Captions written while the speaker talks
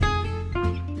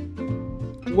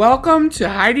Welcome to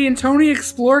Heidi and Tony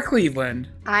Explore Cleveland.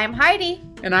 I'm Heidi.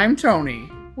 And I'm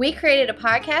Tony. We created a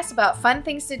podcast about fun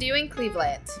things to do in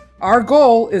Cleveland. Our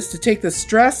goal is to take the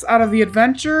stress out of the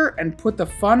adventure and put the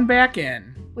fun back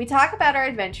in. We talk about our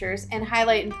adventures and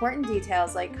highlight important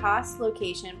details like cost,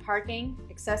 location, parking,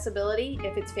 accessibility,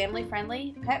 if it's family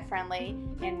friendly, pet friendly,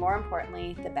 and more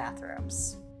importantly, the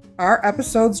bathrooms. Our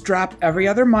episodes drop every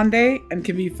other Monday and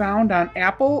can be found on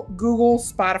Apple, Google,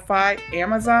 Spotify,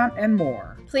 Amazon, and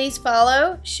more. Please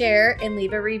follow, share, and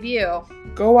leave a review.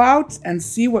 Go out and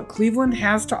see what Cleveland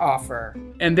has to offer.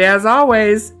 And as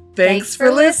always, thanks for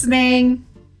listening.